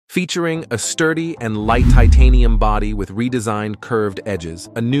Featuring a sturdy and light titanium body with redesigned curved edges,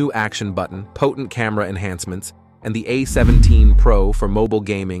 a new action button, potent camera enhancements, and the A17 Pro for mobile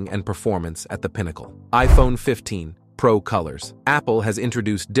gaming and performance at the pinnacle. iPhone 15 Pro colors. Apple has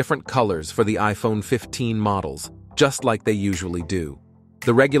introduced different colors for the iPhone 15 models, just like they usually do.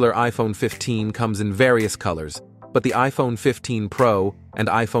 The regular iPhone 15 comes in various colors, but the iPhone 15 Pro and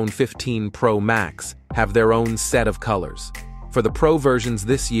iPhone 15 Pro Max have their own set of colors. For the Pro versions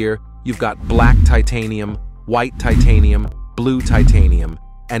this year, you've got black titanium, white titanium, blue titanium,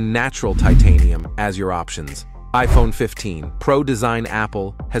 and natural titanium as your options. iPhone 15 Pro design.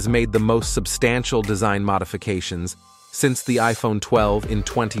 Apple has made the most substantial design modifications since the iPhone 12 in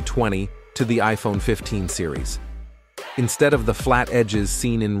 2020 to the iPhone 15 series. Instead of the flat edges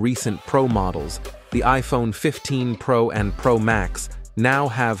seen in recent Pro models, the iPhone 15 Pro and Pro Max now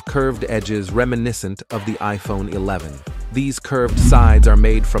have curved edges reminiscent of the iPhone 11. These curved sides are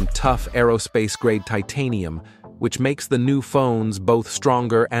made from tough aerospace-grade titanium, which makes the new phones both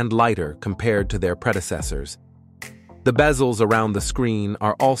stronger and lighter compared to their predecessors. The bezels around the screen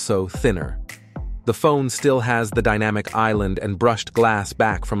are also thinner. The phone still has the dynamic island and brushed glass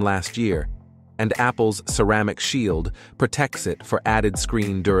back from last year, and Apple's ceramic shield protects it for added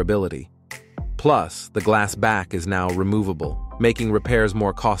screen durability. Plus, the glass back is now removable, making repairs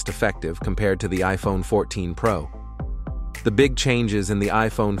more cost-effective compared to the iPhone 14 Pro. The big changes in the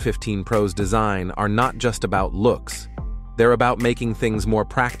iPhone 15 Pro's design are not just about looks, they're about making things more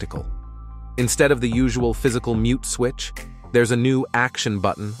practical. Instead of the usual physical mute switch, there's a new action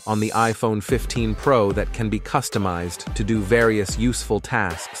button on the iPhone 15 Pro that can be customized to do various useful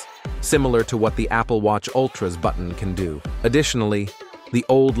tasks, similar to what the Apple Watch Ultra's button can do. Additionally, the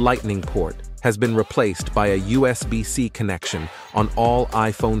old Lightning port has been replaced by a USB-C connection on all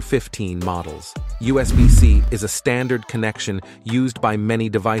iPhone 15 models. USB-C is a standard connection used by many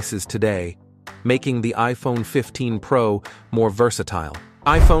devices today, making the iPhone 15 Pro more versatile.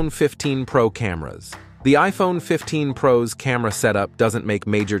 iPhone 15 Pro cameras. The iPhone 15 Pro's camera setup doesn't make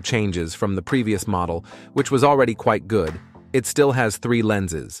major changes from the previous model, which was already quite good. It still has 3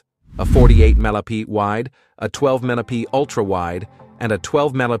 lenses: a 48MP wide, a 12MP ultra-wide, and a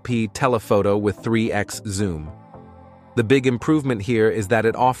 12MP telephoto with 3x zoom. The big improvement here is that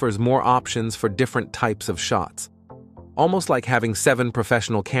it offers more options for different types of shots, almost like having 7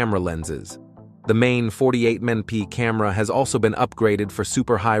 professional camera lenses. The main 48MP camera has also been upgraded for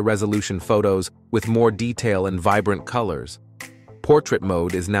super high-resolution photos with more detail and vibrant colors. Portrait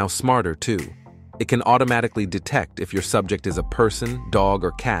mode is now smarter too. It can automatically detect if your subject is a person, dog,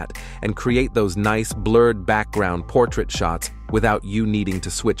 or cat and create those nice blurred background portrait shots without you needing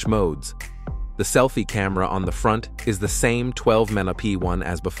to switch modes. The selfie camera on the front is the same 12MP one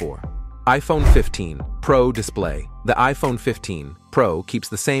as before. iPhone 15 Pro display. The iPhone 15 Pro keeps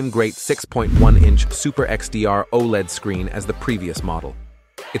the same great 6.1-inch Super XDR OLED screen as the previous model.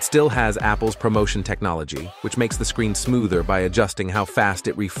 It still has Apple's promotion technology, which makes the screen smoother by adjusting how fast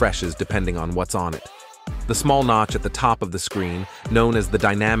it refreshes depending on what's on it. The small notch at the top of the screen, known as the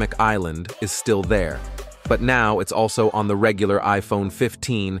dynamic island, is still there, but now it's also on the regular iPhone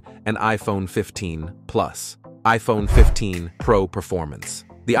 15 and iPhone 15 Plus. iPhone 15 Pro performance.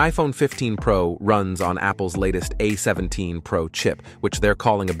 The iPhone 15 Pro runs on Apple's latest A17 Pro chip, which they're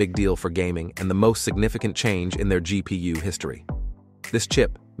calling a big deal for gaming and the most significant change in their GPU history. This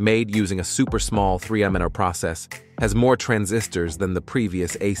chip, made using a super small 3nm process, has more transistors than the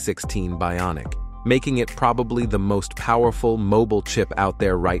previous A16 Bionic, making it probably the most powerful mobile chip out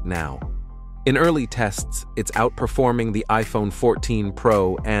there right now. In early tests, it's outperforming the iPhone 14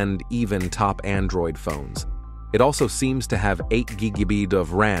 Pro and even top Android phones. It also seems to have 8GB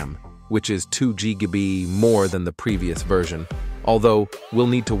of RAM, which is 2GB more than the previous version, although we'll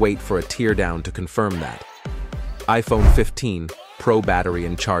need to wait for a teardown to confirm that. iPhone 15 Pro battery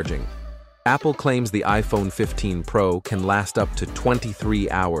and charging. Apple claims the iPhone 15 Pro can last up to 23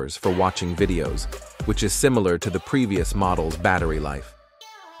 hours for watching videos, which is similar to the previous model's battery life.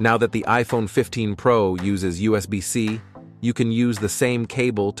 Now that the iPhone 15 Pro uses USB-C, you can use the same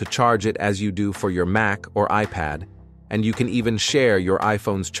cable to charge it as you do for your Mac or iPad, and you can even share your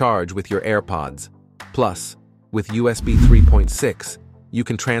iPhone's charge with your AirPods. Plus, with USB 3.6, you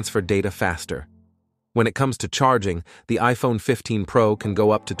can transfer data faster. When it comes to charging, the iPhone 15 Pro can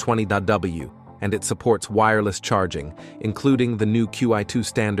go up to 20W, and it supports wireless charging, including the new QI2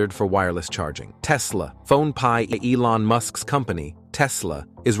 standard for wireless charging. Tesla. Phone Pi. Elon Musk's company, Tesla,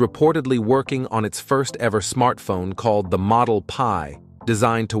 is reportedly working on its first-ever smartphone called the Model Pi,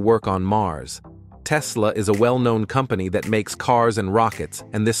 designed to work on Mars. Tesla is a well-known company that makes cars and rockets,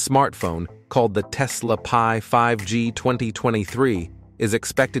 and this smartphone, called the Tesla Pi 5G 2023, is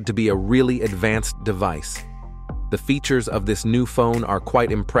expected to be a really advanced device. The features of this new phone are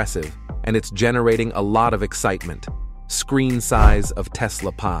quite impressive, and it's generating a lot of excitement. Screen size of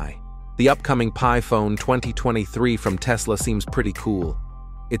Tesla Pi. The upcoming Pi phone 2023 from Tesla seems pretty cool.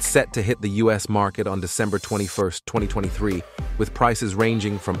 It's set to hit the US market on December 21st, 2023, with prices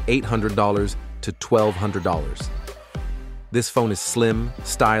ranging from $800 to $1,200. This phone is slim,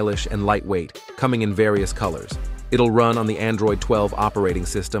 stylish, and lightweight, coming in various colors. It'll run on the Android 12 operating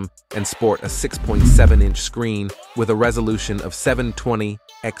system and sport a 6.7-inch screen with a resolution of 720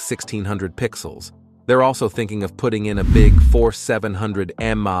 x 1600 pixels. They're also thinking of putting in a big 4700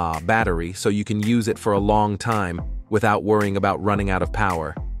 mAh battery so you can use it for a long time without worrying about running out of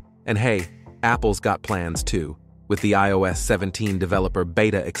power. And hey, Apple's got plans too, with the iOS 17 developer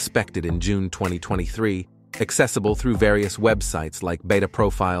beta expected in June 2023, accessible through various websites like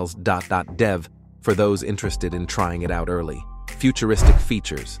betaprofiles.dev for those interested in trying it out early. Futuristic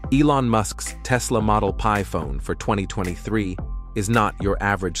features. Elon Musk's Tesla Model Pi phone for 2023 is not your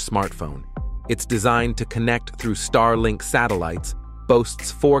average smartphone. It's designed to connect through Starlink satellites,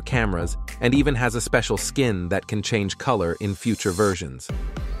 boasts 4 cameras, and even has a special skin that can change color in future versions.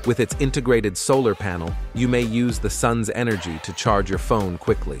 With its integrated solar panel, you may use the sun's energy to charge your phone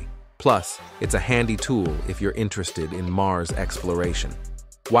quickly. Plus, it's a handy tool if you're interested in Mars exploration.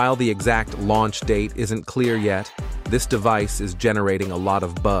 While the exact launch date isn't clear yet, this device is generating a lot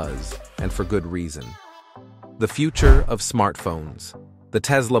of buzz, and for good reason. The future of smartphones. The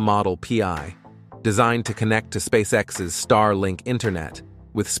Tesla Model Pi, designed to connect to SpaceX's Starlink internet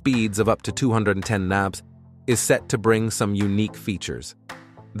with speeds of up to 210 nabs, is set to bring some unique features.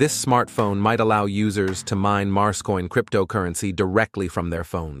 This smartphone might allow users to mine Marscoin cryptocurrency directly from their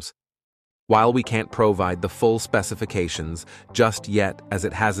phones. While we can't provide the full specifications just yet as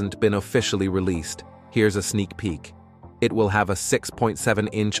it hasn't been officially released, here's a sneak peek. It will have a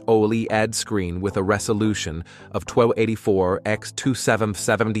 6.7-inch OLED screen with a resolution of 1284 x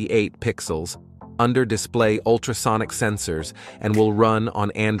 2778 pixels, under-display ultrasonic sensors, and will run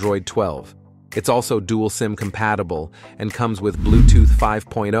on Android 12. It's also dual SIM compatible and comes with Bluetooth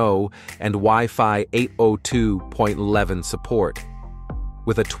 5.0 and Wi-Fi 802.11 support.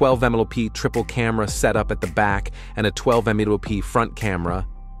 With a 12MP triple camera setup at the back and a 12MP front camera,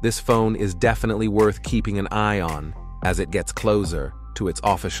 this phone is definitely worth keeping an eye on as it gets closer to its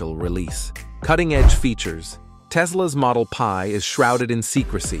official release. Cutting-edge features. Tesla's Model Pi is shrouded in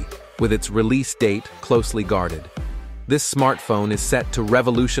secrecy, with its release date closely guarded. This smartphone is set to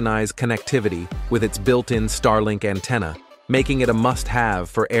revolutionize connectivity with its built-in Starlink antenna, making it a must-have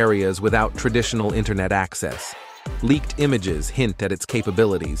for areas without traditional internet access. Leaked images hint at its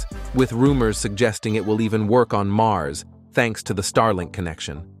capabilities, with rumors suggesting it will even work on Mars thanks to the Starlink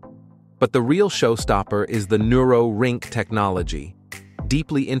connection. But the real showstopper is the Neuralink technology,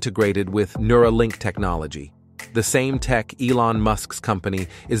 deeply integrated with Neuralink technology, the same tech Elon Musk's company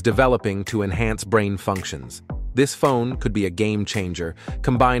is developing to enhance brain functions. This phone could be a game changer,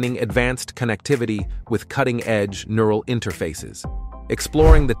 combining advanced connectivity with cutting-edge neural interfaces.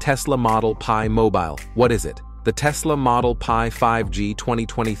 Exploring the Tesla Model Pi Mobile. What is it? The Tesla Model Pi 5G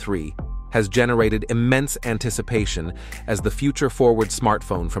 2023 has generated immense anticipation as the future-forward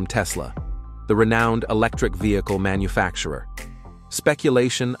smartphone from Tesla, the renowned electric vehicle manufacturer.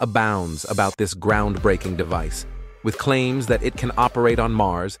 Speculation abounds about this groundbreaking device, with claims that it can operate on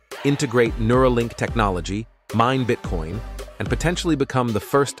Mars, integrate Neuralink technology, mine Bitcoin, and potentially become the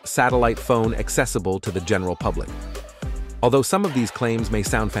first satellite phone accessible to the general public. Although some of these claims may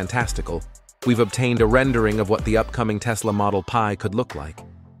sound fantastical, we've obtained a rendering of what the upcoming Tesla Model Pi could look like.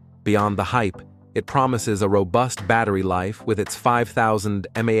 Beyond the hype, it promises a robust battery life with its 5000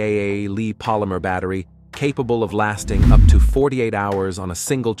 mAh Li polymer battery capable of lasting up to 48 hours on a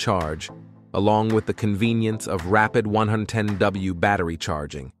single charge, along with the convenience of rapid 110W battery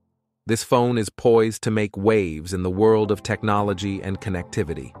charging. This phone is poised to make waves in the world of technology and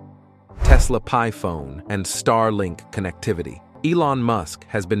connectivity. Tesla Pi phone and Starlink connectivity. Elon Musk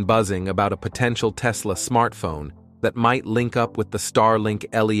has been buzzing about a potential Tesla smartphone that might link up with the Starlink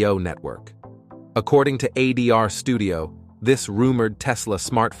LEO network. According to ADR Studio, this rumored Tesla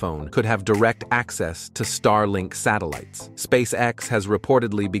smartphone could have direct access to Starlink satellites. SpaceX has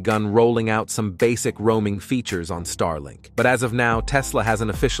reportedly begun rolling out some basic roaming features on Starlink. But as of now, Tesla hasn't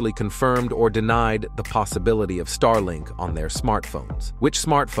officially confirmed or denied the possibility of Starlink on their smartphones. Which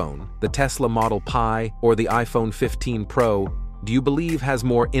smartphone, the Tesla Model Pi or the iPhone 15 Pro, do you believe has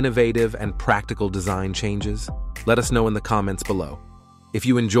more innovative and practical design changes? Let us know in the comments below. If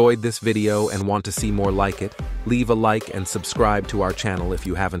you enjoyed this video and want to see more like it, leave a like and subscribe to our channel if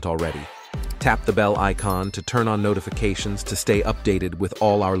you haven't already. Tap the bell icon to turn on notifications to stay updated with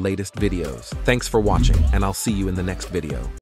all our latest videos. Thanks for watching, and I'll see you in the next video.